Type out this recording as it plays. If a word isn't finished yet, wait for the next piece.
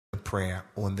prayer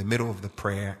or in the middle of the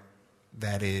prayer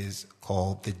that is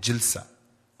called the jilsa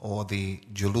or the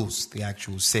julus, the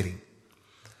actual sitting.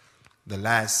 The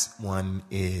last one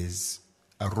is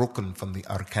a rukn from the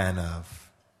arkan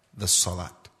of the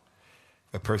salat.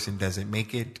 If a person doesn't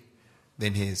make it,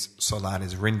 then his salat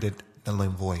is rendered null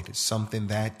and void. It's something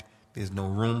that there's no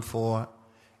room for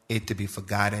it to be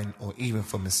forgotten or even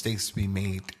for mistakes to be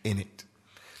made in it.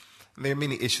 And there are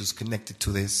many issues connected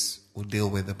to this. We'll deal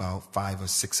with about 5 or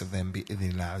 6 of them.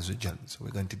 So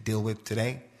we're going to deal with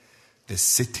today the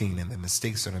sitting and the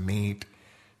mistakes that are made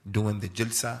during the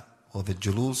jilsa or the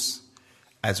julus,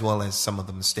 as well as some of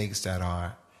the mistakes that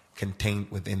are contained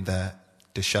within the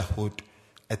tashahhud.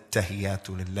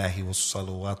 At-tahiyatu lillahi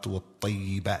was-salawatu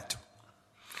wat-tayyibatu.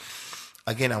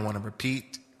 Again, I want to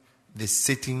repeat, this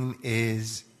sitting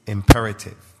is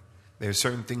imperative. There are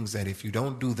certain things that if you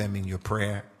don't do them in your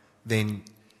prayer, then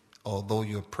although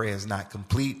your prayer is not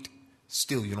complete,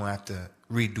 still you don't have to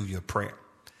redo your prayer.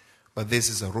 But this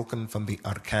is a rukn from the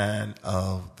arkan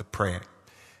of the prayer.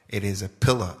 It is a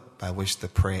pillar by which the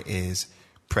prayer is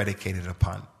predicated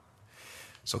upon.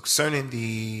 So concerning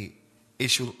the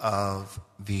issue of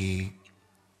the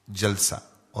jalsa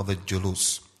or the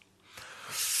julus,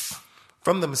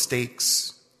 from the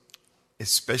mistakes,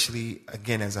 especially,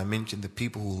 again, as I mentioned, the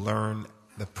people who learn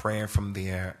the prayer from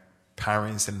their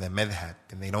parents and their madhab,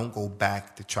 and they don't go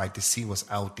back to try to see what's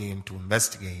out there and to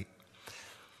investigate,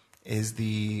 is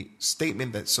the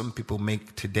statement that some people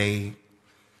make today,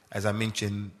 as I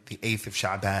mentioned, the 8th of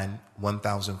Sha'ban,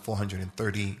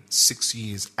 1436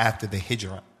 years after the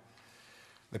hijrah.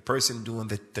 The person doing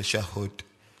the tashahhud,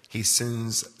 he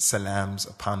sends salams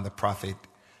upon the Prophet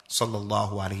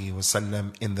sallallahu alaihi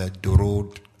wasallam in the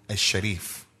durud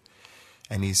al-sharif.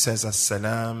 And he says,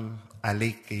 As-salam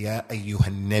alayka ya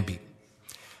ayyuhan nabi.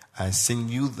 I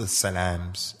send you the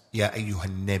salams, ya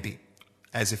ayyuhan nabi.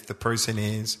 As if the person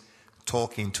is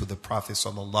talking to the Prophet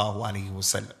sallallahu alaihi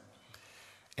wasallam.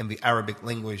 In the Arabic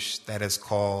language, that is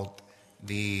called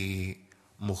the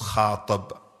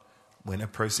mukhatab, when a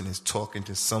person is talking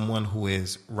to someone who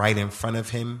is right in front of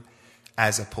him,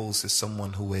 as opposed to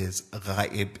someone who is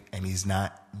ghaib and he's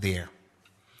not there.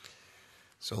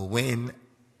 So when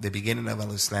the beginning of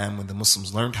Islam, when the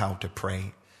Muslims learned how to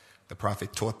pray, the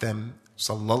Prophet taught them,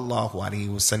 sallallahu alaihi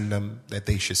wasallam, that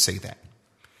they should say that.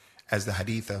 As the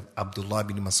hadith of Abdullah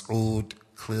bin Mas'ud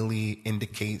clearly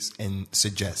indicates and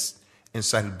suggests in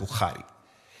Sahih Bukhari.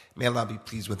 May Allah be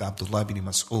pleased with Abdullah bin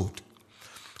Mas'ud.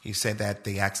 He said that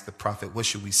they asked the Prophet, what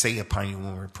should we say upon you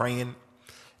when we're praying?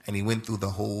 And he went through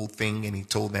the whole thing and he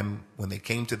told them when they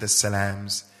came to the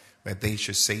salams that they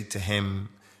should say to him,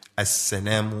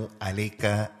 As-salamu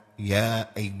alayka ya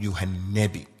ayyuhan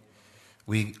nabi.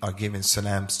 We are giving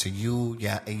salams to you,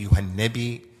 ya ayyuhan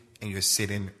nabi, and you're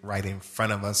sitting right in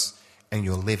front of us and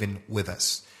you're living with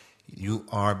us. You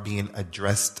are being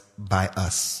addressed by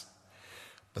us.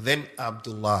 But then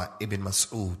Abdullah ibn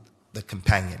Mas'ud, the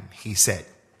companion, he said,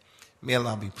 may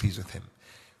Allah be pleased with him,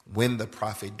 when the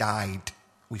Prophet died,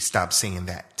 we stopped saying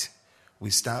that. We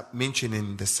stopped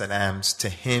mentioning the salams to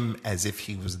him as if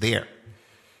he was there.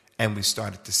 And we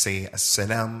started to say,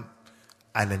 As-salam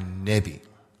ala nabi.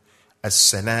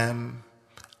 As-salam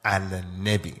ala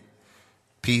nabi.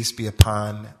 Peace be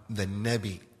upon the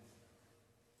Nabi.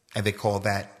 And they call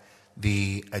that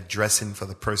the addressing for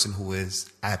the person who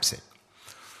is absent.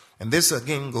 And this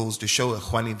again goes to show,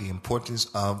 Ikhwani, the importance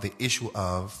of the issue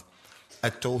of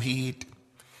at-tawheed,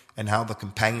 and how the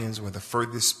companions were the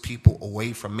furthest people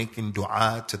away from making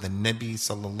dua to the Nabi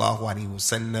sallallahu alaihi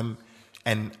wasallam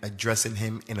and addressing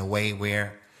him in a way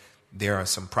where there are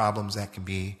some problems that can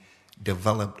be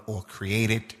developed or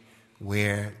created,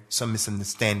 where some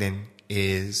misunderstanding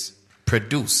is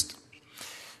produced.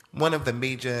 One of the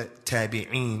major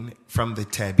tabi'een from the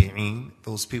tabi'een,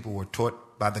 those people were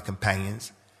taught by the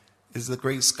companions, is the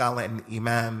great scholar and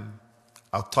Imam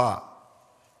Ata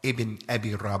ibn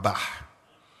Abi Rabah.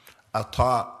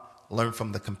 Ata learned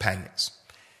from the companions.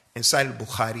 Inside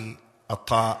al-Bukhari,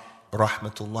 Ata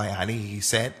rahmatullahi alayhi, he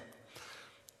said,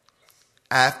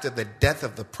 after the death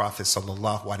of the Prophet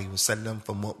sallallahu alaihi wasallam,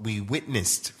 from what we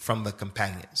witnessed from the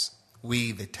companions,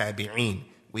 we the tabi'een,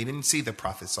 we didn't see the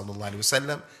Prophet sallallahu alaihi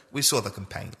wasallam, we saw the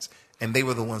companions, and they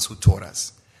were the ones who taught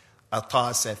us.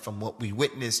 Ata said, from what we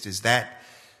witnessed is that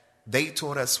they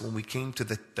taught us when we came to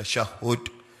the tashahhud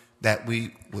that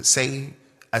we would say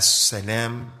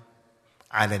As-salam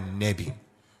ala nabi.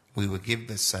 We would give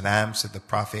the salams to the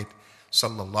Prophet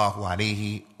sallallahu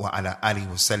alaihi wa ala alihi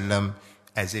wasallam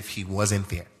as if he wasn't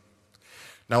there.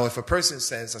 Now if a person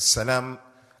says As-salam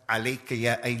alayka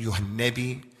ya ayyuhan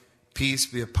nabi, peace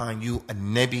be upon you, a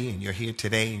Nabi, and you're here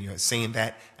today and you're saying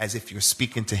that as if you're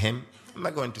speaking to him, I'm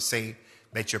not going to say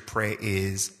that your prayer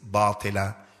is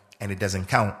batila and it doesn't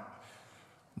count,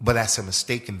 but that's a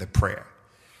mistake in the prayer.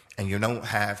 And you don't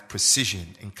have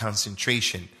precision and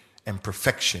concentration and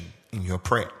perfection in your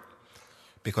prayer.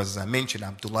 Because as I mentioned,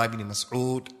 Abdullah ibn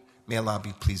Mas'ud, may Allah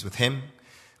be pleased with him,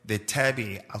 the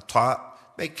Tabi'i Ata,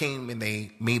 they came and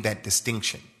they made that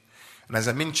distinction. And as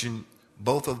I mentioned,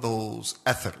 both of those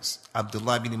athars,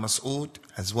 Abdullah ibn Mas'ud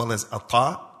as well as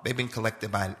Ata, they've been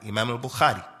collected by Imam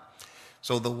al-Bukhari.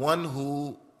 So the one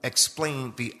who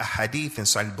explained the ahadith in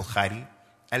Sahih al-Bukhari,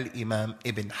 Al-Imam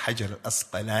Ibn Hajar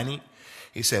al-Asqalani,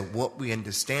 he said what we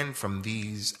understand from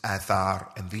these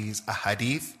athar and these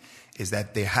ahadith is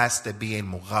that there has to be a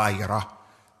mughayara.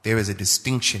 There is a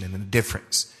distinction and a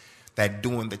difference. That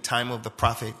during the time of the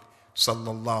Prophet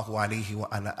sallallahu alaihi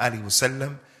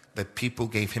wasallam, the people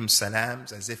gave him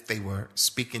salams as if they were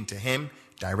speaking to him,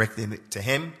 directing it to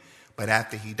him. But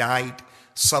after he died,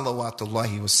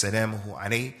 salawatullahi wassalamuhu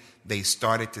alayhi, they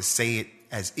started to say it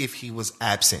as if he was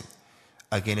absent.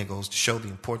 Again, it goes to show the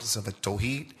importance of the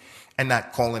tawheed and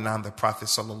not calling on the Prophet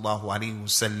sallallahu alaihi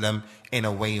wasallam in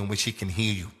a way in which he can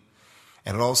hear you.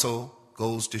 And it also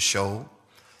goes to show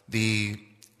the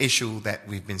issue that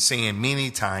we've been saying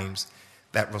many times,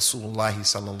 that Rasulullah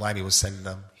sallallahu alaihi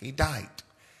wasallam, he died.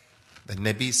 The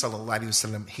Nabi sallallahu alaihi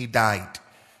wasallam, he died.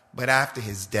 But after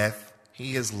his death,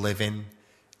 he is living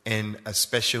in a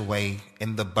special way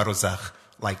in the barzakh,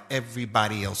 like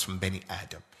everybody else from Bani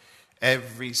Adam.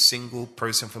 Every single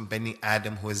person from Bani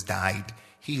Adam who has died,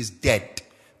 he is dead,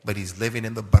 but he's living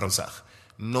in the barzakh.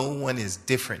 No one is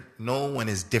different. No one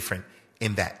is different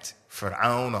in that.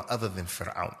 Fir'aun or other than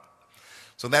Fir'aun.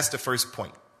 So that's the first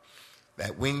point.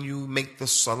 That when you make the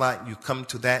salat, you come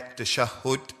to that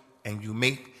tashahhud and you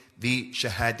make the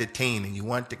shahadatain and you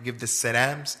want to give the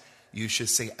salams, you should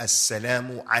say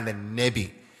assalamu ala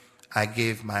nabi. I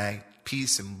give my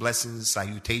peace and blessings,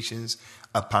 salutations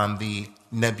upon the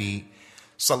Nabi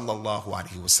sallallahu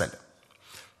alaihi wasallam.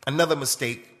 Another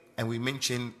mistake, and we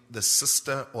mentioned the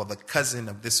sister or the cousin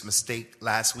of this mistake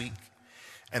last week,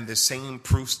 and the same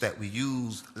proofs that we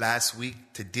used last week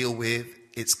to deal with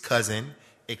its cousin,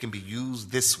 it can be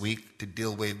used this week to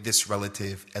deal with this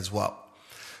relative as well.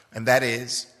 And that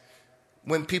is,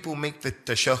 when people make the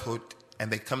tashahhud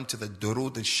and they come to the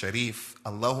durud al-sharif,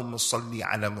 Allahumma salli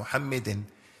ala Muhammadin,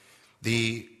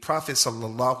 the Prophet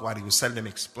sallallahu alaihi wasallam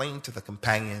explained to the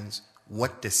companions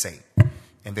what to say.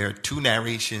 And there are two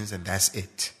narrations and that's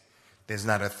it. There's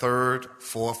not a third,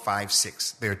 4, 5,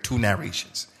 6. There are two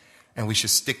narrations. And we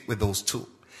should stick with those two.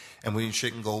 And we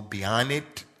shouldn't go beyond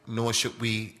it, nor should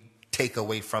we take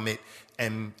away from it.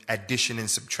 And addition and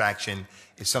subtraction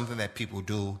is something that people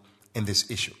do in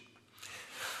this issue.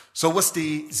 So what's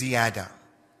the ziyada?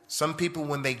 Some people,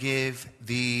 when they give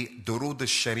the durud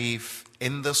al-sharif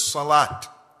in the salat,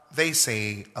 they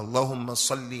say, Allahumma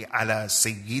salli ala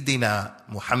Sayyidina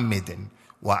Muhammadin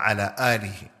wa ala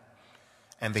alihi.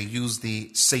 And they use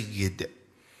the Sayyid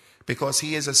because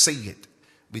he is a Sayyid.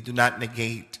 We do not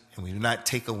negate and we do not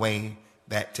take away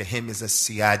that to him is a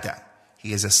siyada.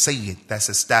 He is a Sayyid that's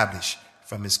established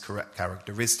from his correct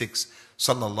characteristics.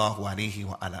 Sallallahu alayhi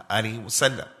wa ala alihi wa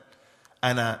sallam.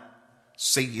 Ana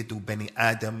Sayyidu Bani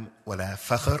Adam wa la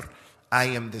fakhr. I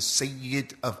am the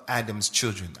Sayyid of Adam's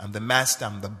children. I'm the master,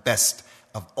 I'm the best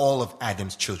of all of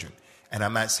Adam's children. And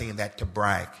I'm not saying that to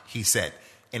brag. He said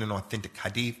in an authentic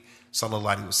hadith,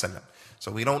 sallallahu alayhi wa sallam.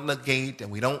 So we don't negate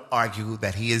and we don't argue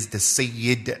that he is the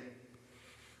Sayyid.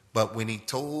 But when he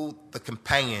told the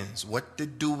companions what to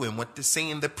do and what to say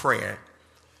in the prayer,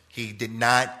 he did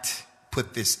not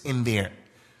put this in there.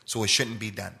 So it shouldn't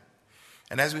be done.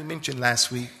 And as we mentioned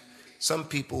last week, some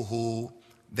people who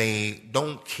they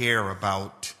don't care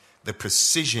about the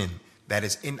precision that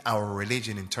is in our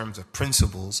religion in terms of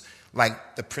principles,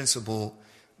 like the principle,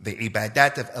 the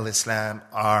ibadat of al-Islam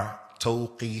are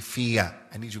tawqifiyya.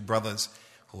 I need you brothers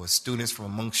who are students from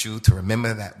amongst you to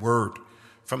remember that word.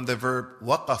 From the verb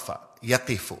waqafa,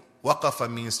 yaqifu.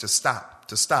 Waqafa means to stop,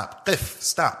 qif,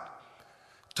 stop.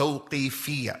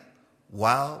 Tawqifiyya.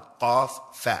 Waw,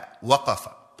 qaf, fa,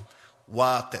 waqafa.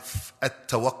 Waqif,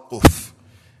 at-tawaqquf.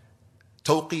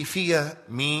 Tawqifiyya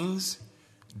means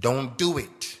don't do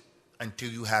it until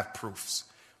you have proofs.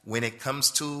 When it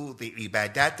comes to the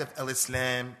ibadat of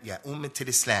al-Islam, ya ummat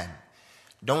al-Islam,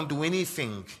 don't do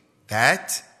anything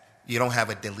that you don't have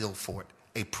a dalil for it,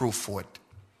 a proof for it.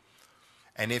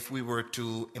 And if we were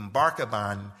to embark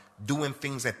upon doing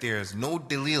things that there's no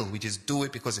dalil, we just do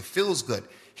it because it feels good.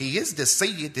 He is the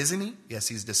Sayyid, isn't he? Yes,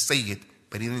 he's the Sayyid,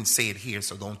 but he didn't say it here,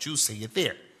 so don't you say it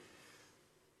there.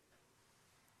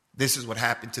 This is what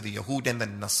happened to the Yahud and the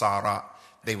Nasara.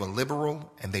 They were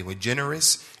liberal and they were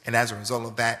generous. And as a result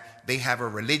of that, they have a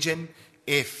religion.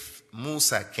 If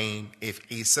Musa came, if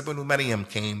Isa ibn Maryam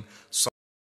came,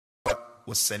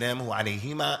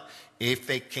 if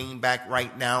they came back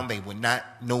right now, they would not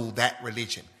know that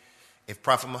religion. If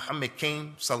Prophet Muhammad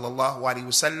came, sallallahu alaihi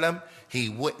wasallam, he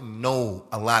wouldn't know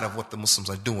a lot of what the Muslims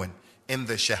are doing in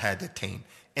the Shahadatain,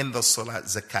 in the Salat,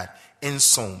 Zakat, in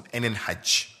Sawm, and in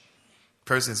Hajj.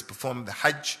 Person is performing the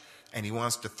Hajj and he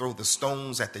wants to throw the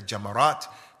stones at the Jamarat,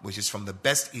 which is from the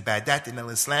best ibadat in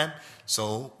Islam.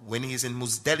 So when he's in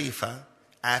Muzdalifah,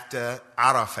 after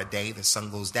Arafah day, the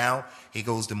sun goes down, he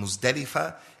goes to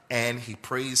Muzdalifah and he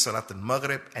prays Salat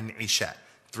al-Maghrib and Isha.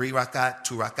 3 rakat,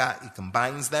 2 rakat, he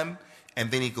combines them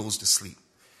and then he goes to sleep.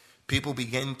 People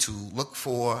begin to look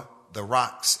for the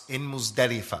rocks in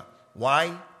Muzdalifah.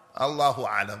 Why? Allahu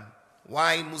Alam.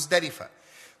 Why Muzdalifah?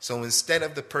 So instead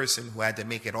of the person who had to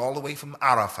make it all the way from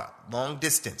Arafah, long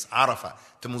distance, Arafah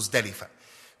to Muzdalifah,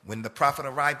 when the Prophet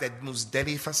arrived at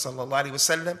Muzdalifah, sallallahu alaihi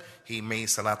wasallam, he made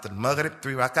Salat al-Maghrib,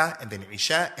 3 rak'ah, and then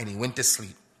Isha, and he went to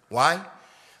sleep. Why?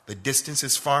 The distance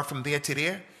is far from there to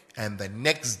there, and the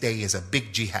next day is a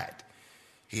big jihad.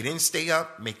 He didn't stay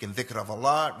up making dhikr of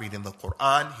Allah, reading the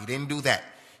Quran. He didn't do that.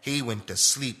 He went to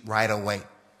sleep right away,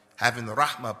 having the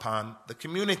rahmah upon the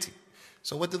community.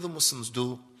 So what do the Muslims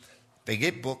do? They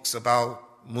get books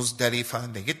about Muzdalifah,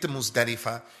 and they get to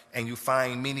Muzdalifah, and you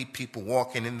find many people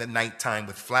walking in the nighttime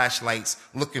with flashlights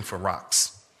looking for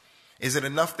rocks. Is it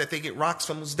enough that they get rocks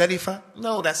from Muzdalifah?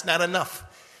 No, that's not enough.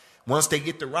 Once they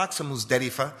get the rocks from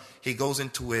Muzdalifah, he goes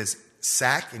into his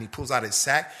sack and he pulls out his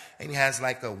sack and he has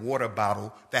like a water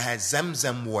bottle that has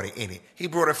Zamzam water in it. He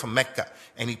brought it from Mecca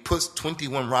and he puts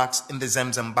 21 rocks in the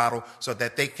Zamzam bottle so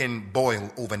that they can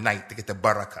boil overnight to get the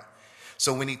barakah.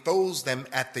 So when he throws them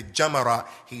at the Jamarat,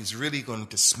 he's really going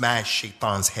to smash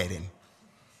Shaitan's head in.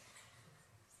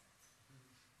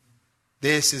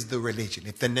 This is the religion.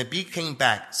 If the Nabi came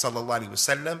back, sallallahu alaihi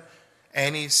wasallam,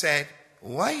 and he said,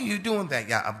 why are you doing that,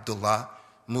 Ya Abdullah?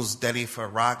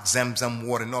 Muzdalifah, rock, Zamzam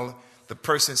water, and all. The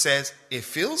person says, it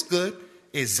feels good.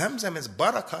 Zamzam is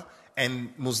barakah,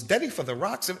 and Muzdalifah, the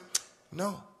rocks.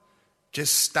 No,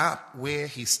 just stop where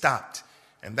he stopped.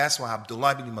 And that's why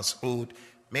Abdullah bin Mas'ud,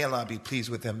 may Allah be pleased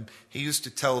with him, he used to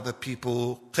tell the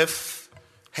people, Qif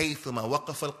haythuma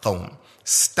waqaf al-qawm.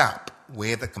 Stop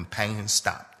where the companions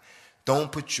stopped.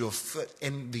 Don't put your foot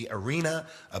in the arena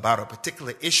about a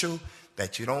particular issue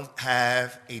that you don't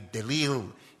have a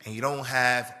dalil and you don't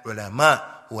have ulama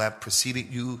who have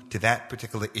preceded you to that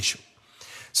particular issue.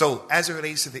 So as it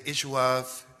relates to the issue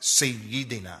of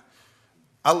Sayyidina,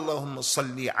 Allahumma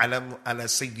salli ala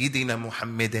Sayyidina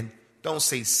Muhammadin, don't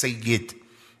say Sayyid.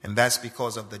 And that's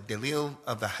because of the dalil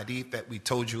of the hadith that we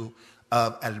told you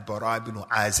of Al-Bara ibn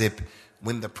Azib,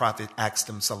 when the Prophet asked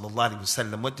him, sallallahu alaihi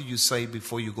wasallam, what do you say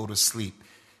before you go to sleep?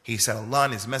 He said, Allah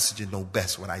and His Messenger know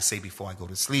best what I say before I go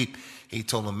to sleep. He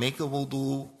told him, make a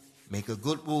wudu, make a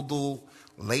good wudu,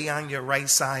 lay on your right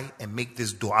side and make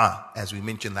this dua, as we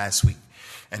mentioned last week.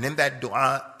 And in that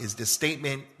dua is the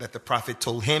statement that the Prophet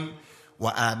told him,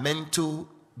 وَآمَنْتُ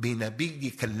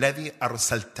بِنَبِيِّكَ الَّذِي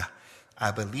أَرْسَلْتَ.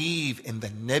 I believe in the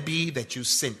Nabi that you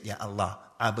sent, Ya Allah.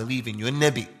 I believe in your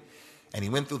Nabi. And he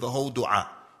went through the whole dua.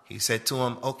 He said to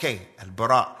him, okay,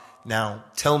 Al-Bara, now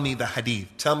tell me the hadith,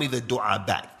 tell me the dua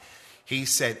back. He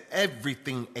said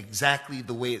everything exactly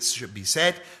the way it should be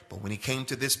said. But when he came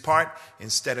to this part,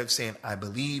 instead of saying, I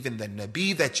believe in the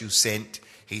Nabi that you sent,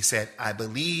 he said, I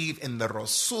believe in the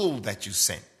Rasul that you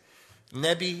sent.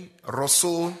 Nabi,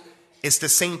 Rasul, it's the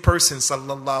same person,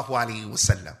 sallallahu alaihi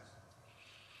wasallam.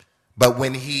 But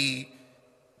when he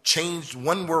changed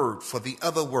one word for the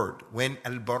other word, when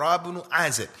Al-Bara ibn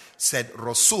Azib said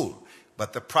Rasul,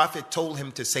 but the Prophet told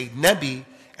him to say Nabi,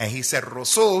 and he said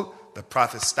Rasul, the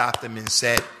Prophet stopped him and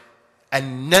said,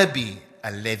 An-Nabi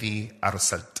alladhi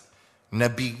arsalt.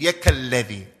 Nabiyyaka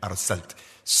alladhi arsalt.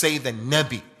 Say the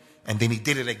Nabi. And then he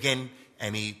did it again,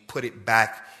 and he put it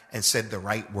back and said the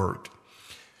right word.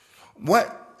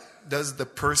 What does the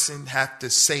person have to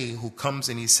say who comes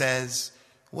and he says,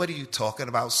 what are you talking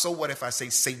about? So what if I say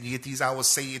Sayyid? He's our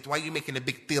Sayyid. Why are you making a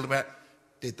big deal about it?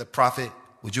 Did the Prophet,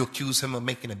 would you accuse him of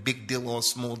making a big deal or a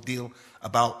small deal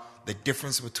about the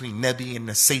difference between Nabi and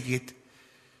the Sayyid?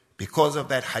 Because of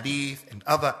that hadith and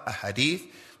other hadith,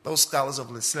 those scholars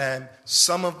of Islam,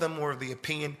 some of them were of the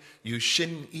opinion you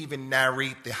shouldn't even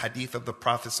narrate the hadith of the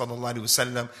Prophet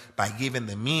ﷺ by giving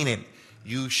the meaning.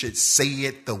 You should say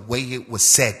it the way it was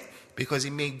said, because he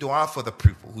made dua for the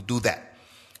people who do that.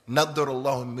 نَضَّرَ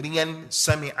اللَّهُ مْرِيًّا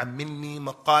سَمِعَ مِنِّي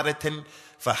مَقَالَةً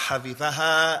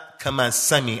فَحَفِظَهَا كَمَا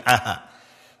سَمِعَهَا.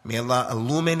 May Allah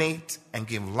illuminate and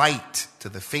give light to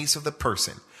the face of the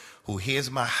person who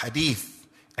hears my hadith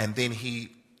and then he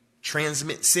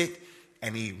transmits it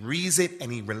and he reads it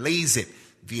and he relays it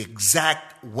the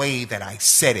exact way that I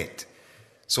said it.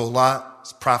 So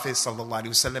Allah's Prophet sallallahu alaihi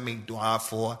wasallam made dua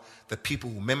for the people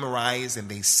who memorize and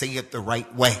they say it the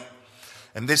right way.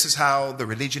 And this is how the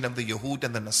religion of the Yahud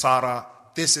and the Nasara,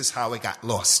 this is how it got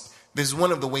lost. This is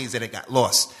one of the ways that it got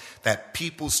lost. That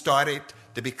people started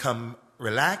to become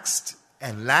relaxed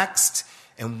and laxed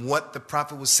in what the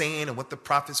Prophet was saying and what the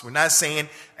prophets were not saying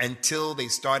until they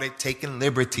started taking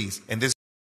liberties. And this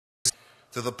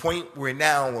to the point where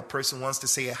now a person wants to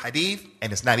say a hadith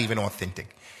and it's not even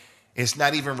authentic. It's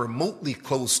not even remotely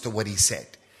close to what he said.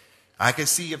 I can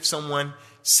see if someone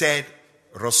said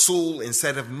Rasul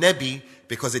instead of Nabi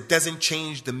because it doesn't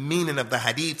change the meaning of the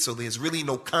hadith, so there's really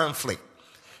no conflict.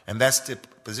 And that's the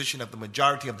position of the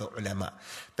majority of the ulama.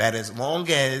 That as long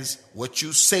as what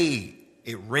you say,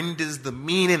 it renders the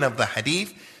meaning of the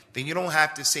hadith, then you don't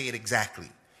have to say it exactly.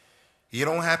 You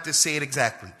don't have to say it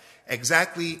exactly.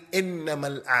 Exactly,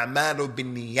 إِنَّمَا الْأَعْمَالُ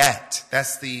بِالنِّيَّاتِ.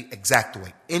 That's the exact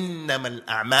way. إِنَّمَا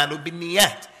الْأَعْمَالُ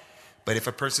بِالنِّيَّاتِ. But if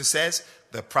a person says,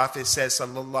 the Prophet says,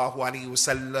 sallallahu alaihi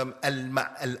wasallam,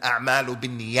 al-a'malu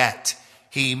bin-niyat.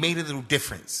 He made a little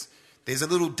difference. There's a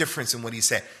little difference in what he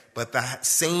said. But the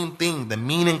same thing, the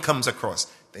meaning comes across.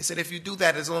 They said if you do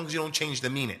that, as long as you don't change the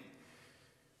meaning.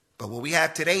 But what we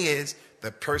have today is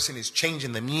the person is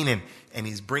changing the meaning and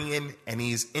he's bringing and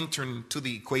he's entering to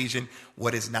the equation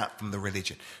what is not from the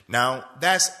religion. Now,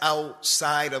 that's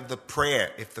outside of the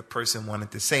prayer. If the person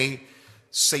wanted to say,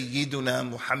 Sayyiduna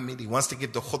Muhammad, he wants to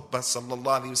give the khutbah, sallallahu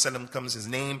alayhi wasallam, comes his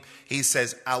name, he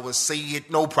says, our Sayyid,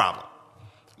 no problem.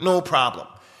 No problem.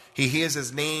 He hears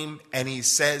his name and he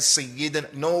says,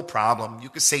 Sayyidina, no problem. You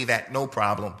could say that, no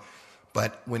problem.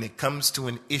 But when it comes to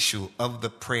an issue of the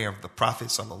prayer of the Prophet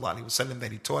sallallahu alaihi wasallam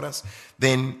that he taught us,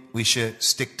 then we should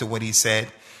stick to what he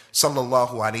said,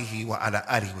 sallallahu alaihi wa ala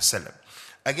alihi wasallam.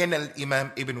 Again,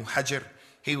 Imam Ibn Hajar,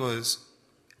 he was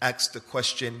asked the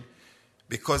question,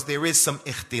 because there is some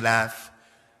ikhtilaf,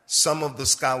 some of the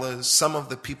scholars, some of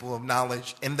the people of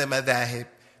knowledge in the madhahib,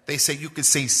 they say you could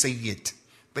say Sayyid.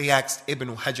 They asked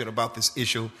Ibn Hajar about this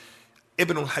issue.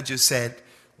 Ibn Hajar said,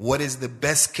 what is the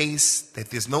best case that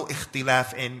there's no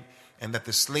ikhtilaf in and that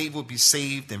the slave will be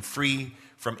saved and free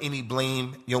from any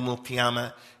blame, Yawm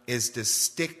al-Qiyamah, is to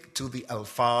stick to the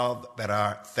alfaz that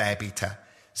are thabita.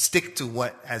 Stick to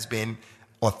what has been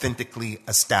authentically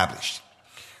established.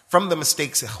 From the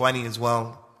mistakes, Ikhwani, as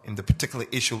well, in the particular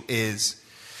issue is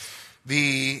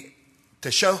the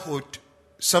tashahhud.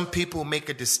 Some people make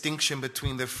a distinction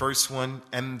between the first one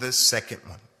and the second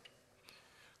one.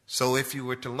 So if you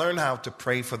were to learn how to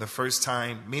pray for the first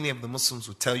time, many of the Muslims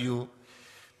will tell you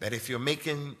that if you're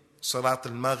making Salat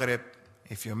al-Maghrib,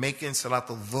 if you're making Salat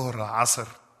al-Dhuhr, al-Asr,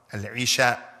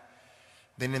 al-Isha,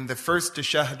 then in the first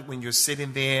tashahhud, when you're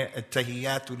sitting there,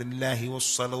 at-tahiyyatu lillahi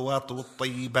was-salawatu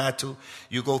wat-tayyibatu,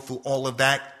 you go through all of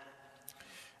that,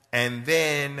 and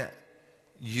then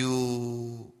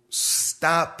you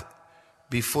stop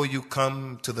before you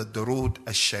come to the Durood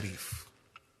al-Sharif.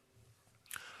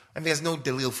 And there's no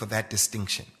dalil for that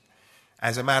distinction.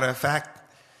 As a matter of fact,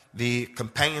 the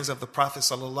companions of the Prophet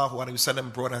sallallahu alaihi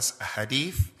wasallam brought us a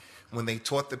hadith when they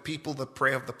taught the people the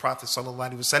prayer of the Prophet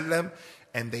sallallahu alaihi wasallam,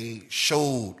 and they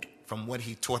showed from what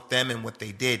he taught them and what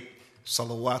they did,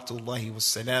 salawatullahi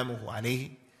wassalamuhu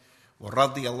alayhi wa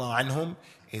radiyallahu anhum,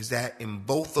 is that in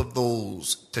both of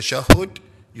those tashahhud,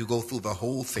 you go through the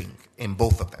whole thing in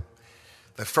both of them.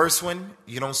 The first one,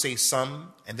 you don't say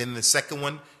some, and then the second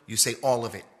one, you say all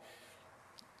of it.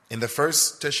 In the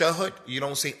first tashahhud, you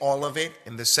don't say all of it.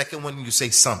 In the second one, you say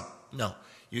some. No,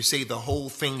 you say the whole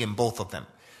thing in both of them.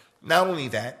 Not only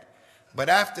that, but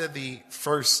after the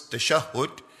first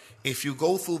tashahhud, if you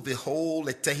go through the whole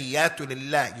at-tahiyyatu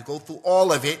lillah, you go through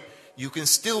all of it, you can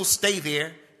still stay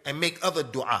there and make other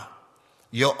dua.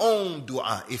 Your own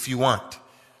dua if you want.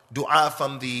 Dua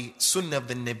from the sunnah of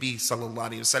the Nabi sallallahu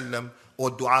alayhi wasallam,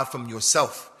 or dua from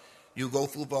yourself. You go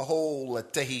through the whole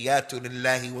at-tahiyyatu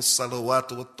lillahi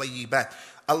was-salawatu wat-tayyibat.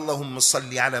 Allahumma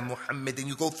salli ala Muhammad. And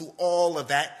you go through all of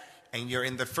that and you're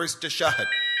in the first tashahhud.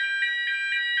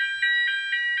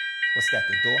 What's that,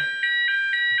 the door?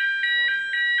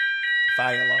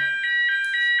 Fire alarm?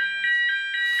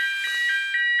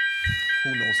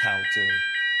 Who knows how to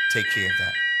take care of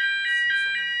that?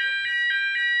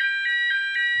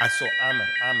 I saw Ahmed,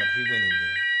 he went in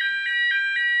there.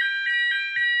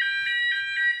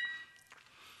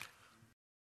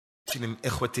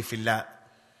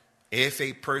 If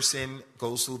a person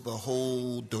goes through the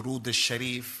whole Durood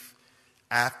al-Sharif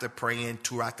after praying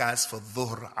 2 rakats for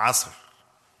Dhuhr, Asr,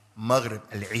 Maghrib,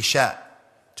 al-Isha,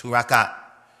 2 rakat.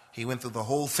 He went through the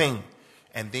whole thing.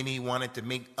 And then he wanted to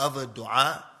make other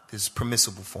dua. This is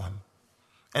permissible for him.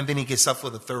 And then he gets up for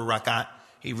the 3rd rakat.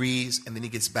 He reads, and then he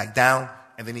gets back down.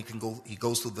 And then he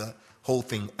goes through the whole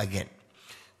thing again.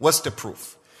 What's the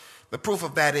proof? The proof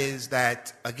of that is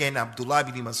that, again, Abdullah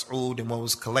bin Mas'ud, and what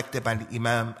was collected by the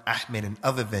Imam Ahmed and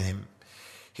other than him,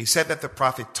 he said that the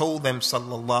Prophet told them,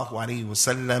 sallallahu alayhi wa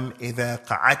sallam, إِذَا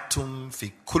قَعَدْتُمْ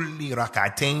فِي كُلِّ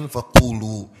رَكْعَتَيْنِ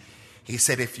فَقُولُوا. He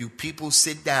said, if you people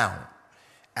sit down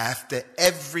after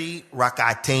every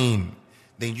rak'atayn,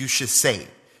 then you should say.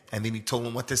 And then he told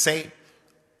them what to say.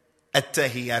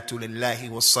 At-tahiyatu lillahi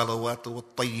was-salawatu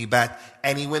wat-tayyibat.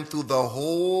 And he went through the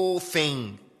whole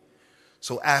thing.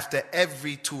 So after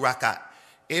every 2 rakat,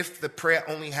 if the prayer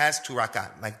only has 2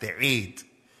 rakat, like the Eid,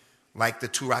 like the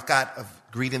 2 rakat of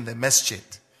greeting the masjid,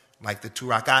 like the 2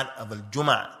 rakat of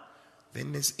al-Jum'ah,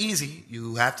 then it's easy.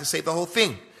 You have to say the whole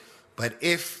thing. But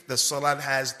if the salat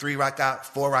has 3 rakat,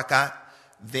 4 rakat,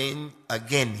 then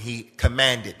again he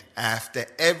commanded, after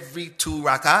every 2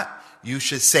 rakat, you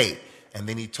should say. And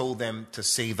then he told them to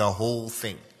say the whole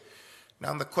thing.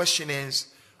 Now the question is,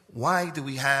 why do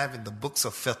we have in the books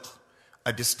of fiqh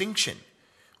a distinction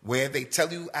where they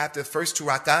tell you after the first 2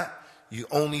 rakat, you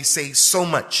only say so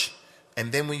much.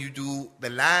 And then when you do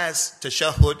the last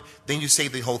tashahhud, then you say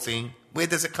the whole thing. Where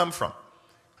does it come from?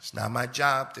 It's not my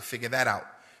job to figure that out.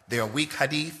 There are weak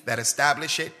hadith that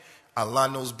establish it. Allah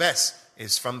knows best.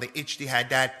 It's from the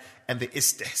ijtihadat and the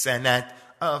istihsanat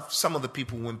of some of the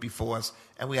people who went before us.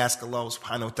 And we ask Allah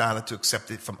subhanahu wa ta'ala to accept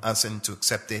it from us and to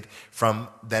accept it from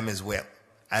them as well.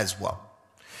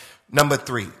 Number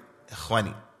 3,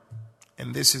 ikhwani.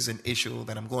 And this is an issue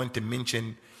that I'm going to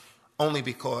mention only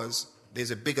because there's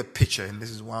a bigger picture, and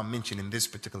this is why I'm mentioning this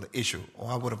particular issue.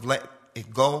 Or I would have let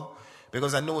it go,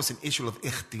 because I know it's an issue of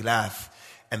ikhtilaf.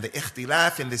 And the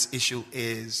ikhtilaf in this issue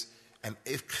is an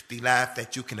ikhtilaf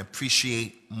that you can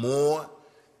appreciate more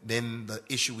than the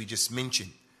issue we just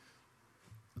mentioned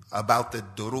about the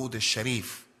Durood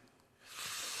al-Sharif.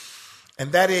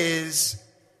 And that is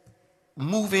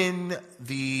moving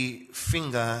the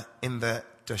finger in the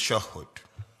tashahhud.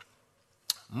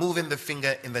 Moving the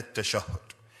finger in the tashahhud.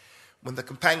 When the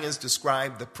companions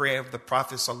described the prayer of the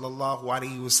Prophet sallallahu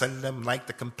alaihi wasallam, like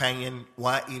the companion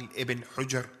Wa'il ibn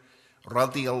Hujr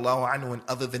radiyallahu anhu and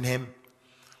other than him,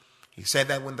 he said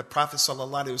that when the Prophet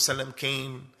sallallahu alaihi wasallam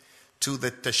came to the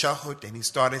tashahhud and he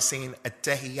started saying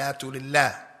at-tahiyatu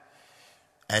lillah,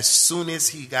 as soon as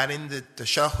he got in the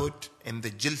tashahhud, in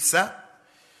the jilsa,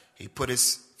 he put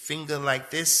his finger like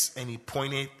this and he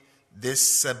pointed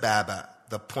this sababa,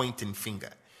 the pointing finger.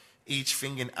 Each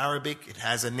finger in Arabic, it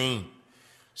has a name.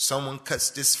 Someone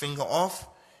cuts this finger off,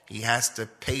 he has to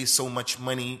pay so much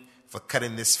money for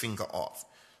cutting this finger off.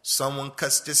 Someone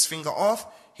cuts this finger off,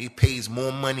 he pays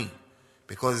more money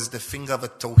because it's the finger of a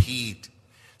tawheed.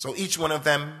 So each one of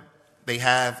them, they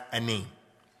have a name.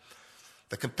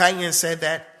 The companion said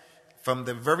that from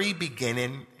the very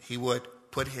beginning, he would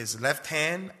put his left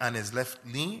hand on his left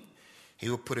knee, he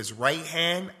would put his right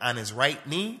hand on his right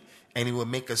knee, and he would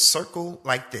make a circle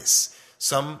like this.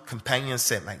 Some companions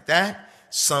said like that,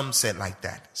 some said like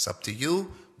that. It's up to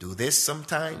you. Do this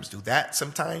sometimes, do that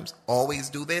sometimes. Always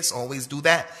do this, always do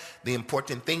that. The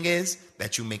important thing is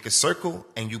that you make a circle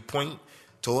and you point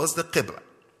towards the Qibla.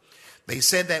 They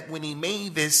said that when he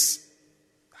made this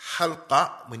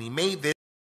halqa, when he made this,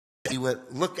 he would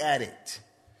look at it.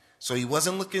 So he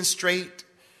wasn't looking straight.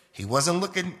 He wasn't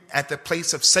looking at the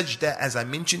place of sajda, as I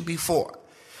mentioned before.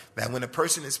 That when a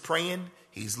person is praying,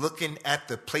 he's looking at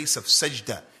the place of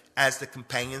sajda, as the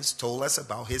companions told us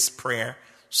about his prayer,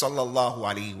 sallallahu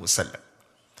alaihi wasallam.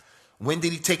 When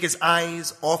did he take his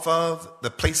eyes off of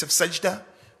the place of sajda?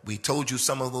 We told you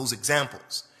some of those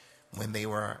examples. When they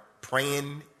were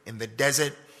praying in the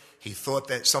desert, he thought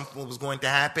that something was going to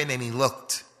happen and he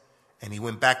looked and he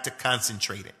went back to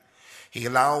concentrating. He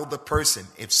allowed the person,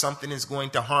 if something is going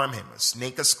to harm him, a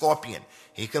snake, a scorpion,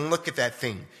 he can look at that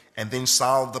thing and then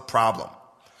solve the problem.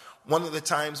 One of the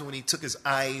times when he took his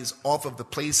eyes off of the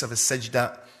place of his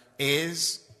sajda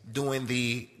is doing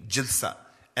the jilsa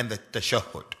and the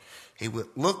tashahhud. He would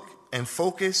look and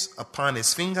focus upon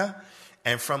his finger,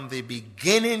 and from the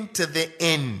beginning to the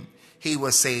end, he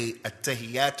would say,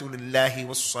 at-tahiyatu lillahi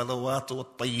was-salawatu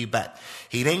wat-tayyibat.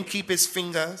 He didn't keep his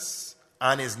fingers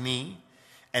on his knee,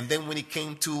 and then when he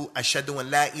came to ashhadu an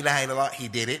la ilaha illallah, he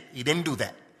did it. He didn't do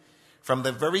that. From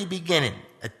the very beginning,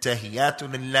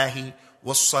 at-tahiyatu lillahi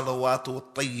was-salawatu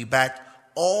wat-tayyibat,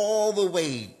 all the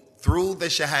way through the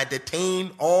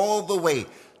shahadatain, all the way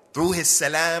through his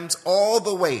salams, all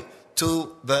the way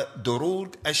to the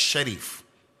Durood al-Sharif.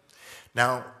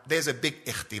 Now, there's a big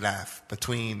ikhtilaf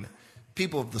between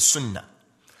people of the Sunnah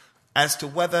as to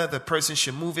whether the person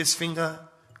should move his finger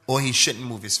or he shouldn't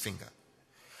move his finger.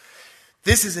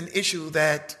 This is an issue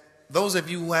that those of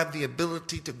you who have the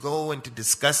ability to go and to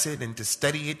discuss it and to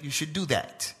study it, you should do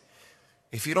that.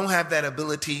 If you don't have that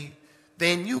ability,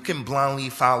 then you can blindly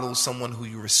follow someone who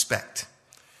you respect.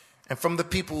 And from the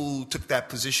people who took that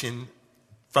position,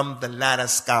 from the latter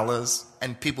scholars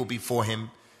and people before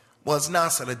him, was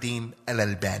Nasiruddin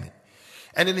al-Albani.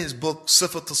 And in his book,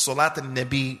 Sifat al-Salat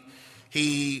al-Nabi,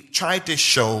 he tried to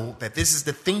show that this is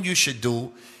the thing you should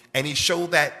do, and he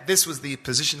showed that this was the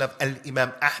position of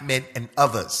Al-Imam Ahmed and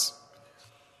others.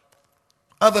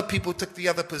 Other people took the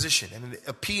other position, and it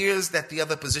appears that the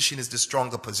other position is the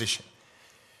stronger position,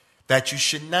 that you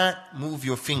should not move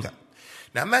your finger.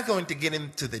 Now, I'm not going to get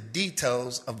into the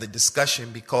details of the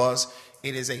discussion because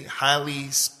it is a highly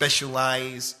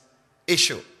specialized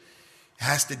issue. It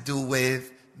has to do with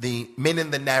the men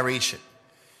in the narration.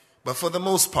 But for the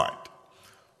most part,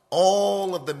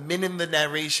 all of the men in the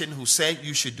narration who said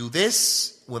you should do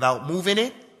this without moving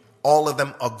it, all of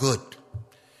them are good.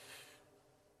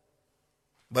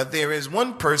 But there is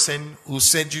one person who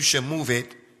said you should move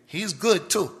it. He's good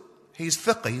too. He's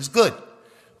fiqh, he's good.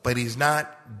 But he's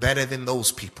not better than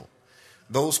those people.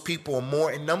 Those people are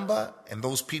more in number and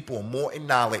those people are more in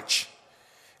knowledge.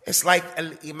 It's like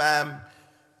Al-Imam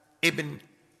Ibn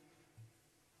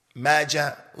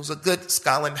Majah, who's a good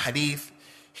scholar in hadith.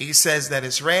 He says that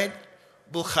it's red,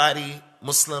 Bukhari,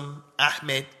 Muslim,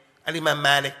 Ahmed, Al-Imam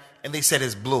Malik, and they said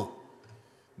it's blue.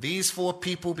 These four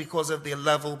people, because of their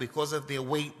level, because of their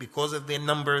weight, because of their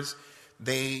numbers,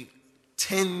 they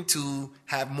tend to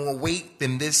have more weight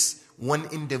than this one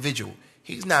individual.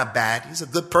 He's not bad. He's a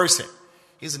good person.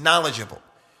 He's knowledgeable.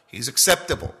 He's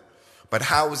acceptable. But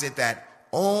how is it that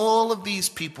all of these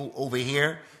people over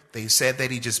here, they said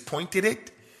that he just pointed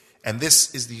it, and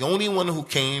this is the only one who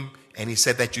came and he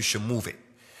said that you should move it.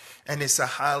 And it's a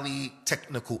highly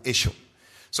technical issue.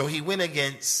 So he went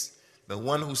against the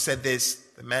one who said this.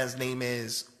 The man's name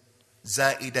is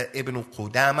Zaida ibn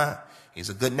Qudama. He's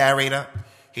a good narrator.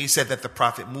 He said that the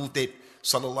Prophet moved it,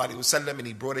 sallallahu alaihi wasallam, and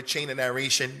he brought a chain of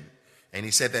narration. And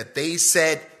he said that they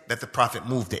said that the Prophet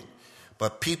moved it.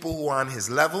 But people who are on his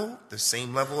level, the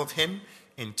same level of him,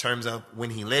 in terms of when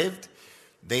he lived,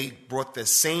 they brought the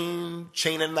same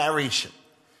chain of narration.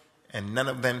 And none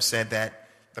of them said that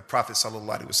the Prophet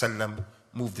ﷺ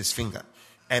moved his finger.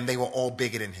 And they were all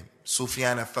bigger than him.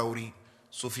 Sufyan al-Thawri,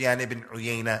 Sufyan ibn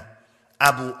Uyayna,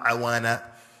 Abu Awana.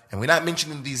 And we're not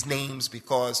mentioning these names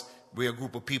because we're a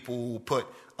group of people who put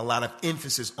a lot of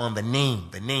emphasis on the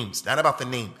names. Not about the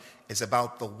name. It's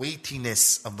about the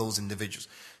weightiness of those individuals.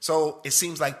 So it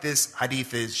seems like this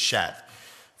hadith is shadh.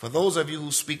 For those of you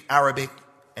who speak Arabic,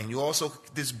 and you also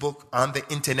get this book on the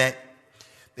internet,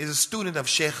 there's a student of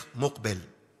Sheikh Muqbil.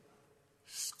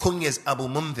 Kunya is Abu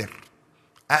Mundhir.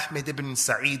 Ahmed ibn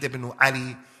Sa'id ibn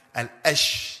Ali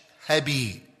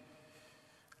al-Ashhabi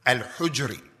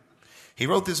al-Hujri. He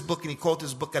wrote this book and he called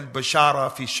this book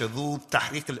Al-Bashara fi Shadhud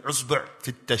Tahriq al-Usbu'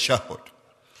 fi Tashahhud.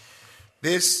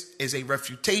 This is a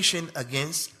refutation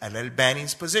against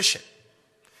Al-Albani's position.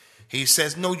 He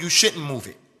says, no, you shouldn't move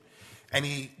it. And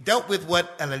he dealt with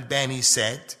what Al-Albani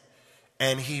said,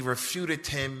 and he refuted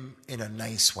him in a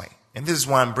nice way. And this is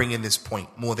why I'm bringing this point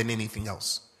more than anything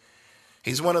else.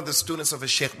 He's one of the students of a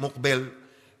Sheikh Muqbil,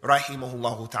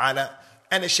 rahimahullah ta'ala.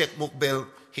 And a Sheikh Muqbil,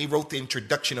 he wrote the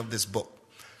introduction of this book.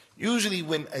 Usually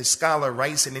when a scholar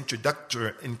writes an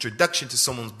introduction to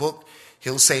someone's book,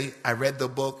 he'll say, I read the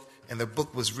book, and the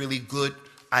book was really good.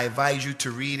 I advise you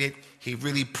to read it. He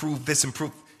really proved this and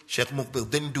proved. Sheikh Muqbil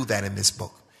didn't do that in this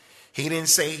book. He didn't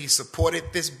say he supported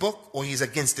this book or he's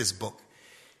against this book.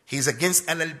 He's against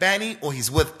Al-Albani or he's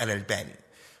with Al-Albani.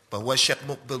 But what Sheikh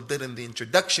Muqbil did in the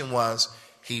introduction was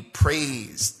he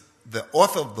praised the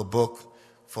author of the book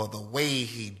for the way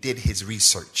he did his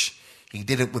research. He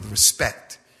did it with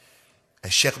respect.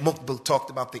 As Sheikh Muqbil talked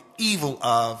about the evil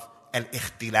of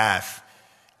al-ikhtilaf.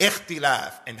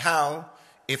 Ikhtilaf, and how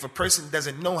if a person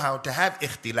doesn't know how to have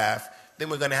ikhtilaf, then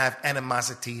we're going to have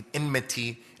animosity,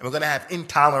 enmity, and we're going to have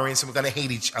intolerance, and we're going to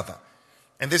hate each other.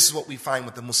 And this is what we find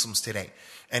with the Muslims today.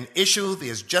 An issue,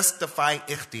 there's justified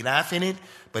ikhtilaf in it,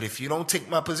 but if you don't take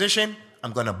my position,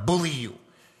 I'm going to bully you.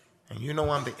 And you know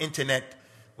on the internet,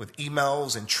 with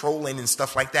emails and trolling and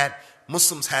stuff like that,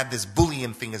 Muslims have this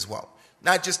bullying thing as well.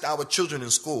 Not just our children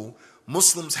in school,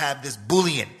 Muslims have this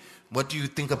bullying. What do you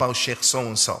think about Sheikh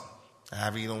so-and-so? I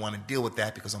really don't want to deal with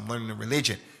that because I'm learning a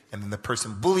religion. And then the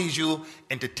person bullies you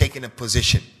into taking a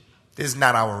position. This is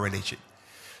not our religion.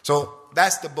 So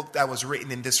that's the book that was written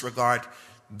in this regard.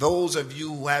 those of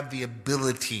you who have the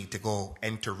ability to go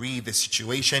and to read the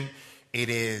situation, it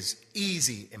is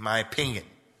easy, in my opinion.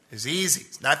 It's easy.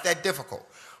 It's not that difficult.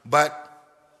 But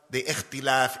the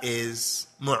ikhtilaf is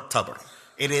mu'tabar.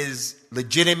 It is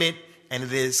legitimate and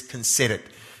it is considered.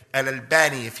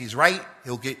 Al-Albani, if he's right,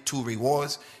 he'll get 2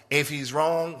 rewards. If he's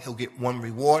wrong, he'll get 1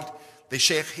 reward. The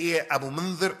Sheikh here, Abu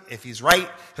Munzir, if he's right,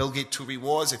 he'll get 2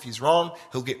 rewards. If he's wrong,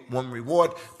 he'll get 1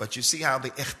 reward. But you see how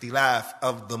the ikhtilaf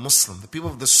of the Muslim, the people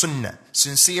of the Sunnah,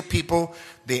 sincere people,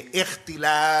 their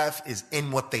ikhtilaf is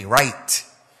in what they write.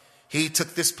 He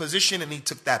took this position and he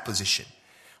took that position.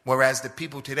 Whereas the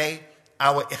people today,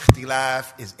 our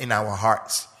ikhtilaf is in our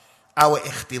hearts. Our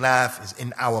ikhtilaf is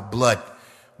in our blood.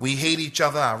 We hate each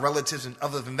other, our relatives, and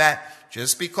other than that,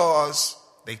 just because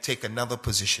they take another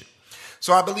position.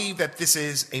 So I believe that this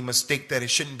is a mistake that it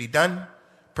shouldn't be done.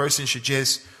 Person should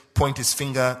just point his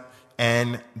finger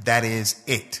and that is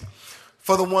it.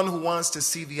 For the one who wants to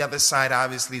see the other side,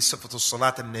 obviously, Sifatul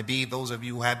Salat al-Nabi, those of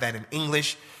you who have that in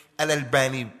English,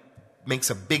 Al-Albani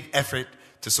makes a big effort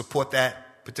to support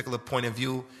that particular point of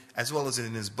view, as well as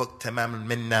in his book, Tamam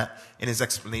al-Minna, in his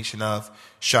explanation of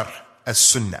Sharh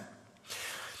as-Sunnah.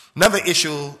 Another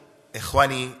issue,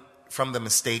 Ikhwani, from the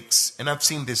mistakes, and I've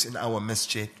seen this in our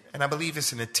masjid, and I believe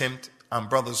it's an attempt on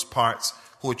brothers' parts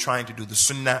who are trying to do the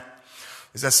sunnah,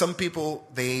 is that some people,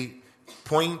 they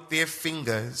point their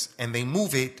fingers and they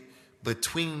move it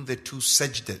between the 2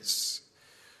 sajdas.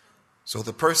 So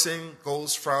the person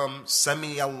goes from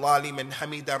Sami Allah liman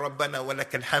hamida rabbana wa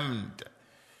lakal hamd,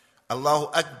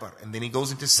 Allahu Akbar, and then he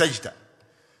goes into sajda.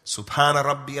 Subhana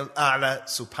Rabbi al-A'la,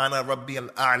 Subhana Rabbi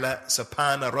al-A'la,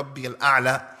 Subhana Rabbi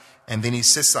al-A'la, and then he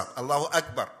sits up, Allahu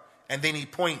Akbar, and then he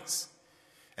points,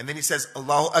 and then he says,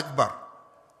 Allahu Akbar,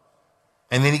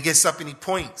 and then he gets up and he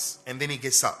points, and then he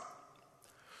gets up.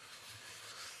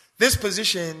 This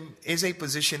position is a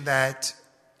position that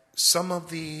some of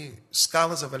the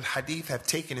scholars of al-Hadith have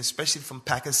taken, especially from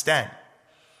Pakistan.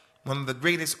 One of the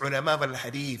greatest ulama of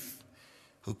al-Hadith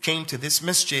who came to this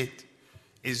masjid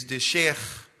is the Sheikh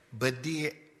Badi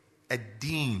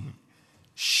ad-Din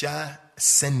Shah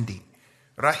Sandi,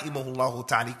 rahimahullah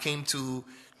ta'ala. He came to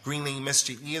Green Lane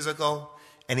Masjid years ago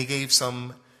and he gave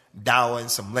some dawah and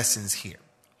some lessons here.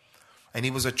 And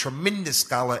he was a tremendous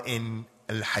scholar in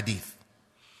al-Hadith.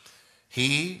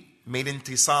 He made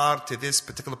intisar to this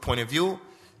particular point of view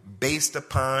based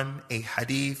upon a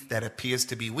hadith that appears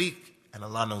to be weak, and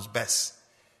Allah knows best.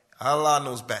 Allah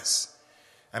knows best.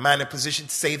 Am I in a position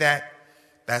to say that?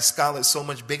 That scholar is so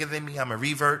much bigger than me. I'm a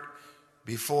revert.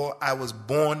 Before I was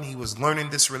born, he was learning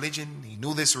this religion. He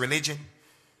knew this religion.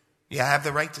 Yeah, I have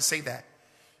the right to say that.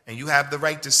 And you have the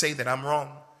right to say that I'm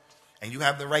wrong. And you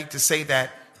have the right to say that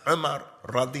Umar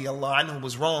radiallahu anhu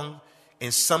was wrong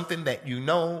in something that you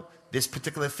know this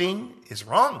particular thing is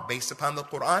wrong based upon the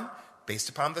Quran, based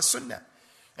upon the Sunnah.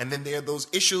 And then there are those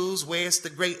issues where it's the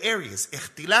gray areas,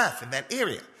 ikhtilaf in that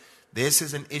area. This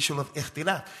is an issue of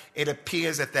ikhtilaf. It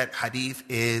appears that that hadith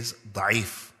is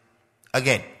da'if.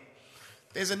 Again,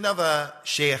 there's another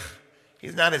sheikh.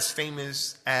 He's not as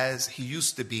famous as he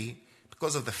used to be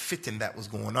because of the fitan that was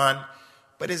going on.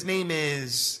 But his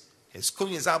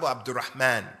kunya is Abu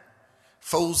Abdurrahman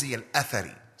Fawzi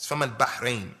al-Athari. It's from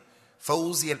al-Bahrain.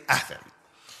 Fawzi al-Athari.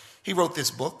 He wrote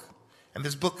this book, and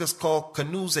this book is called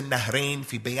Kanuz al-Nahrain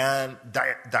fi Bayan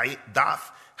Da'af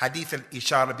Hadith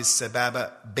al-Ishara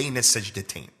bis-Sababa Bain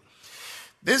al-Sajdatain.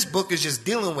 This book is just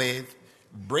dealing with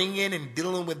bringing and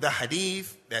dealing with the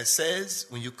hadith that says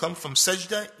when you come from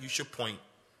sajda, you should point.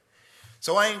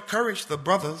 So I encourage the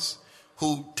brothers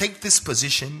who take this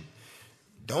position,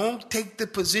 don't take the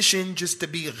position just to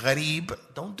be gharib.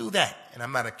 Don't do that. And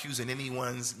I'm not accusing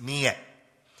anyone's niyat.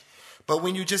 But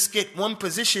when you just get one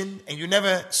position and you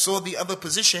never saw the other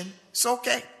position, it's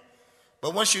okay.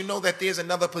 But once you know that there's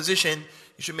another position,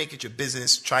 you should make it your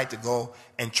business. Try to go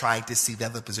and try to see the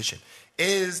other position.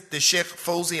 Is the Sheikh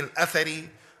Fawzi al-Athari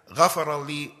ghafara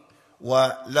li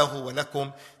wa lahu wa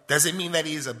lakum? Does it mean that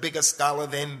he is a bigger scholar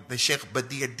than the Sheikh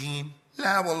Badi ad-Din?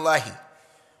 La wallahi.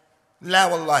 La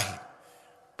wallahi.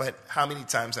 But how many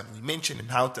times have we mentioned and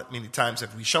how many times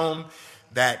have we shown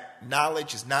that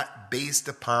knowledge is not based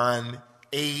upon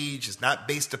age, it's not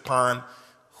based upon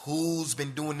who's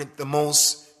been doing it the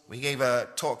most. We gave a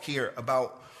talk here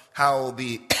about how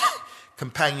the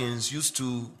companions used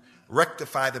to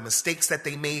rectify the mistakes that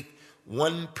they make.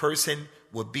 One person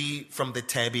would be from the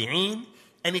Tabi'een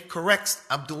and he corrects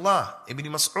Abdullah ibn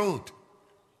Mas'ud.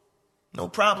 No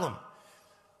problem.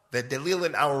 The dalil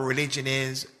in our religion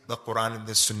is the Quran and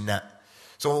the Sunnah.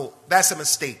 So that's a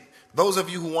mistake. Those of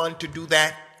you who want to do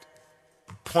that,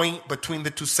 point between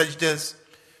the 2 sajdas,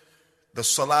 the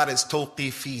salat is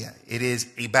tawqifiyya. It is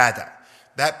ibadah.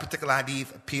 That particular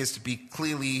hadith appears to be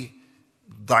clearly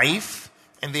da'if,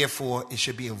 and therefore it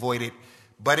should be avoided.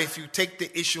 But if you take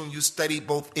the issue and you study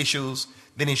both issues,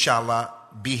 then inshallah,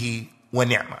 bihi wa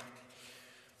ni'ma.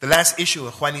 The last issue,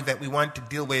 ikhwani, that we want to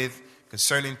deal with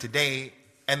concerning today,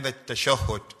 and the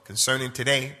tashahhud concerning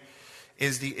today,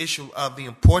 is the issue of the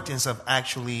importance of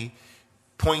actually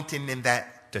pointing in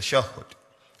that tashahhud.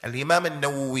 Al-Imam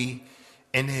al-Nawawi,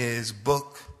 in his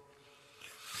book,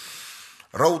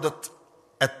 Rawdat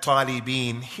At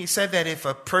Talibin, he said that if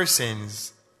a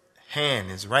person's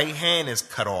hand, his right hand is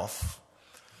cut off,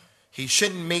 he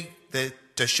shouldn't make the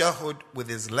tashahhud with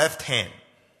his left hand.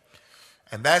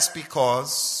 And that's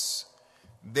because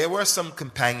there were some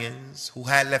companions who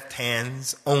had left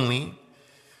hands only,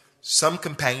 some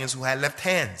companions who had left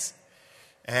hands.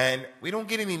 And we don't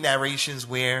get any narrations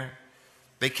where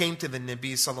they came to the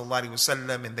Nabi sallallahu alaihi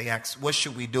wasallam and they asked, what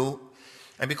should we do?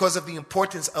 And because of the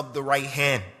importance of the right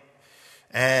hand,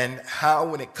 and how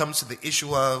when it comes to the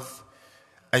issue of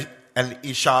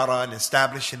al-ishara and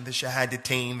establishing the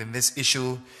shahadatain, and this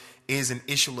issue is an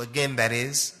issue again that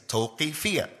is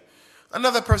tawqifiyya.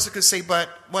 Another person could say, but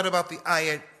what about the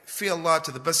ayat, fear Allah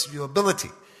to the best of your ability?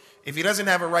 If he doesn't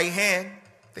have a right hand,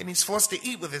 then he's forced to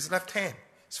eat with his left hand.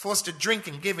 He's forced to drink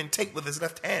and give and take with his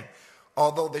left hand.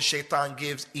 Although the shaitan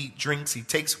gives, eat, drinks, he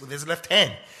takes with his left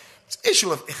hand. It's an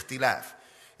issue of ikhtilaf.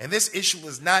 And this issue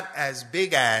is not as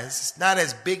big as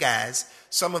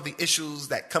some of the issues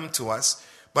that come to us,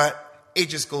 but it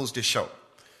just goes to show.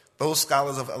 Those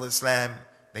scholars of al-Islam,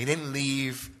 they didn't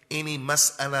leave any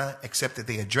mas'ala except that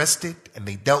they addressed it and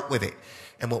they dealt with it.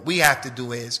 And what we have to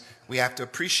do is, we have to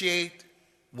appreciate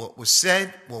what was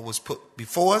said, what was put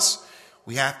before us.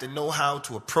 We have to know how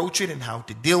to approach it and how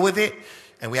to deal with it.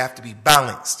 And we have to be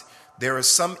balanced. There is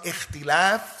some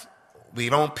ikhtilaf, we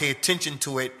don't pay attention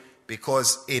to it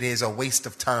because it is a waste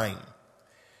of time.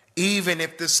 Even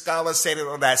if this scholar said it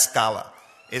or that scholar,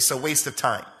 it's a waste of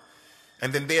time.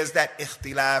 And then there's that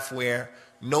ikhtilaf where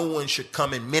no one should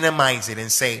come and minimize it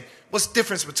and say, what's the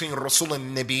difference between Rasul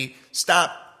and Nabi?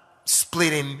 Stop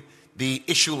splitting the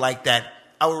issue like that.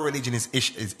 Our religion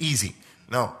is easy.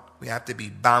 No, we have to be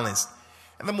balanced.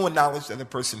 And the more knowledge that the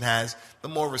person has, the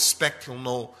more respect he'll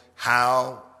know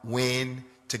how, when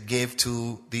to give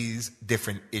to these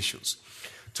different issues.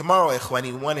 Tomorrow,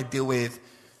 ikhwani, we want to deal with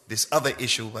this other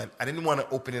issue, but I didn't want to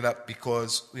open it up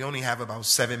because we only have about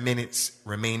 7 minutes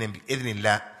remaining,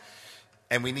 bi'idhnillah,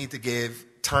 and we need to give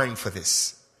time for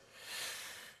this.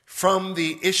 From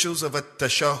the issues of a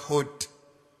tashahhud,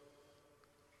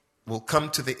 we'll come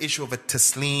to the issue of a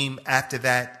taslim after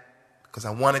that, because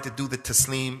I wanted to do the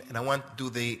taslim and I want to do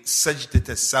the sajdat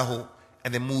as-sahu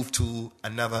and then move to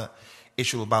another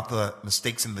issue about the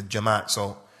mistakes in the jamaat.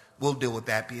 So we'll deal with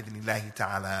that bi'idhnillahi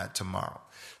ta'ala tomorrow.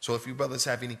 So if you brothers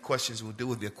have any questions, we'll deal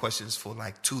with your questions for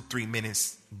like 2-3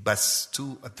 minutes, bus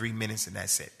 2 or 3 minutes, and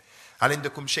that's it. هل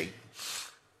عندكم شيء؟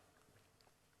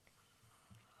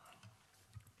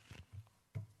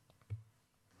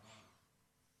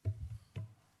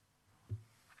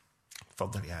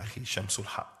 تفضل يا أخي شمس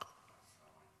الحق.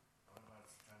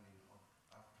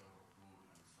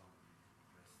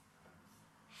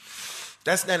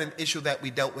 That's not an issue that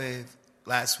we dealt with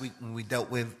last week when we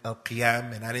dealt with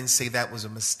al-qiyam, and I didn't say that was a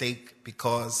mistake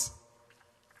because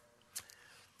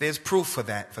there's proof for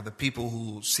that, for the people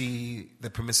who see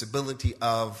the permissibility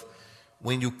of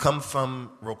when you come from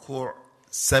ruku',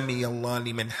 Sami Allah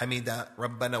liman hamida,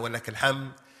 Rabbana wa lakal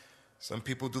hamd. Some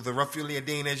people do the raf'ul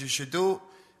yadayn as you should do,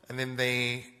 and then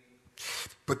they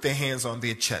put their hands on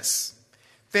their chest.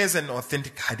 There's an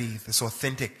authentic hadith, it's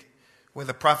authentic, where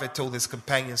the Prophet told his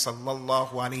companion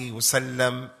sallallahu alaihi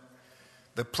wasallam,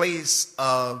 the place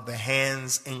of the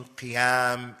hands in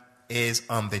qiyam is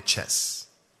on the chest.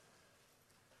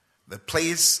 The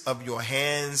place of your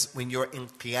hands when you're in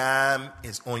qiyam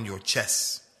is on your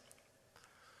chest.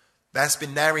 That's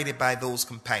been narrated by those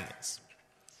companions.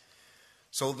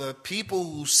 So the people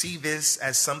who see this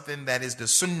as something that is the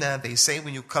sunnah, they say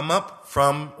when you come up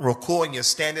from ruku' and you're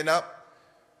standing up,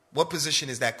 what position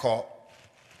is that called?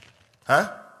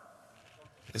 Huh?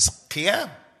 It's qiyam,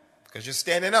 because you're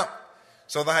standing up.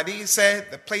 So the hadith said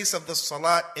the place of the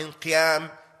salat in qiyam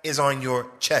is on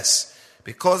your chest.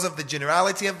 Because of the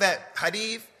generality of that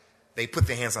hadith, they put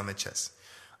their hands on the chest.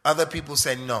 Other people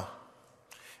said no.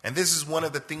 And this is one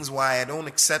of the things why I don't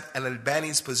accept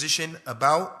Al-Albani's position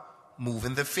about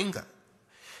moving the finger.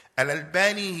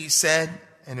 Al-Albani, he said,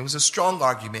 and it was a strong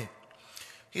argument,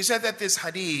 he said that this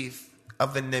hadith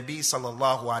of the Nabi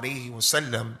sallallahu alaihi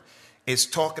wasallam is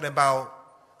talking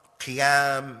about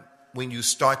qiyam when you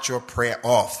start your prayer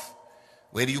off.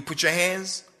 Where do you put your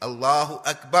hands? Allahu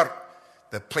Akbar.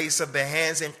 The place of the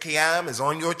hands in Qiyam is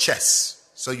on your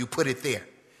chest. So you put it there.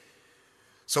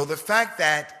 So the fact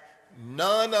that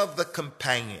none of the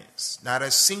companions, not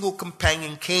a single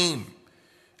companion came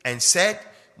and said,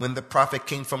 when the Prophet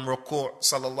came from Ruku',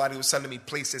 sallallahu alaihi wasallam, he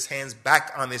placed his hands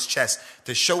back on his chest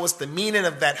to show us the meaning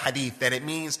of that hadith, that it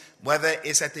means whether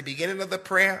it's at the beginning of the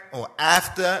prayer or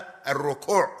after a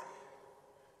Ruku'.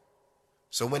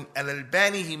 So when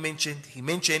Al-Albani, he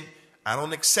mentioned, I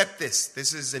don't accept this.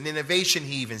 This is an innovation,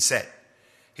 he even said.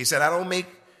 He said, I don't make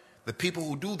the people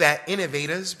who do that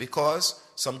innovators, because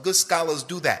some good scholars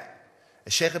do that.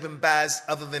 Shaykh ibn Baz,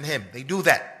 other than him, they do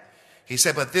that. He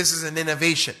said, but this is an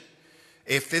innovation.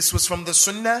 If this was from the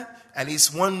Sunnah, at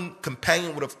least one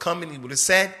companion would have come and he would have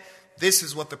said, this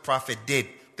is what the Prophet did.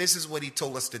 This is what he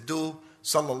told us to do,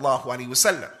 sallallahu alaihi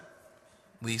wasallam.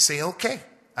 We say, okay,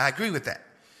 I agree with that.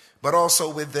 But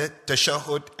also with the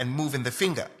tashahhud and moving the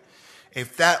finger.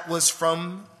 If that was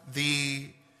from the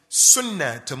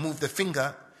Sunnah to move the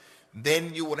finger,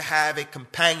 then you would have a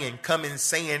companion come in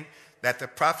saying that the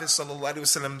Prophet sallallahu alaihi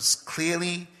wasallam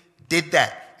clearly did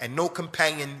that. And no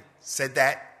companion said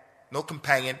that. No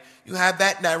companion. You have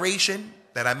that narration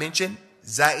that I mentioned,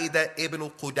 Zaida ibn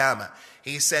Qudama.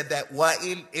 He said that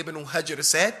Wa'il ibn Hajr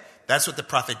said, that's what the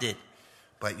Prophet did.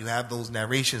 But you have those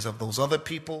narrations of those other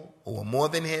people who were more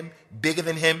than him, bigger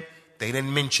than him. They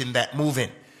didn't mention that moving.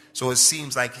 So it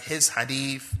seems like his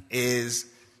hadith is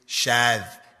shadh,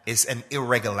 is an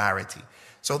irregularity.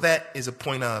 So that is a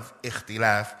point of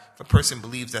ikhtilaf. If a person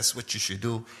believes that's what you should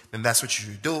do, then that's what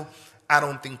you should do. I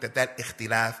don't think that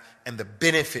ikhtilaf and the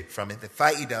benefit from it, the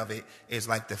fa'idah of it, is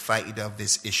like the fa'idah of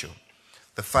this issue.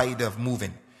 The fa'idah of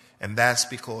moving. And that's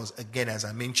because, again, as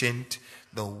I mentioned,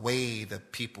 the way the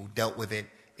people dealt with it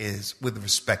is with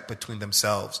respect between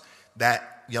themselves.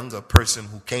 That younger person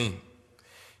who came,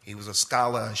 he was a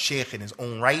scholar, a sheikh in his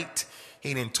own right.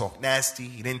 He didn't talk nasty.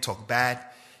 He didn't talk bad.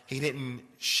 He didn't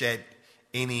shed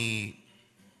any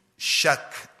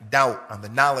doubt on the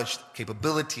knowledge,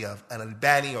 capability of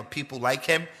Al-Albani or people like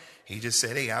him. He just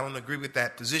said, hey, I don't agree with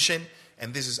that position,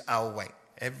 and this is our way.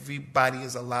 Everybody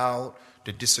is allowed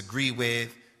to disagree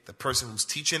with the person who's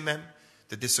teaching them,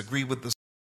 to disagree with the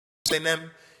in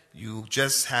them. You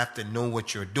just have to know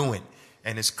what you're doing.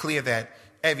 And it's clear that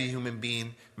every human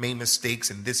being made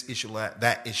mistakes in this issue,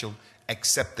 that issue,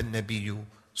 except the Nabiyyu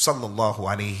sallallahu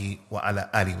alayhi wa ala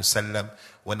alihi wa sallam.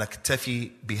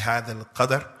 ونكتفي بهذا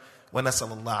القدر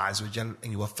ونسأل الله عز وجل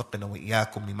أن يوفقنا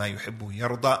وإياكم لما يحب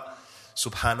ويرضى.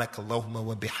 سبحانك اللهم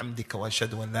وبحمدك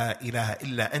وأشهد أن لا إله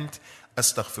إلا أنت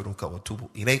أستغفرك وأتوب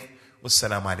إليك.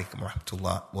 والسلام عليكم ورحمة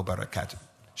الله وبركاته.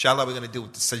 Inshallah, we're going to deal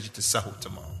with the Sajdat al-Sahw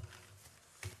tomorrow.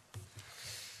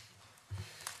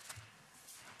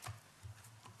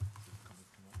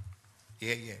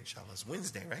 Yeah, inshallah. It's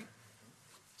Wednesday, right?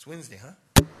 It's Wednesday, huh?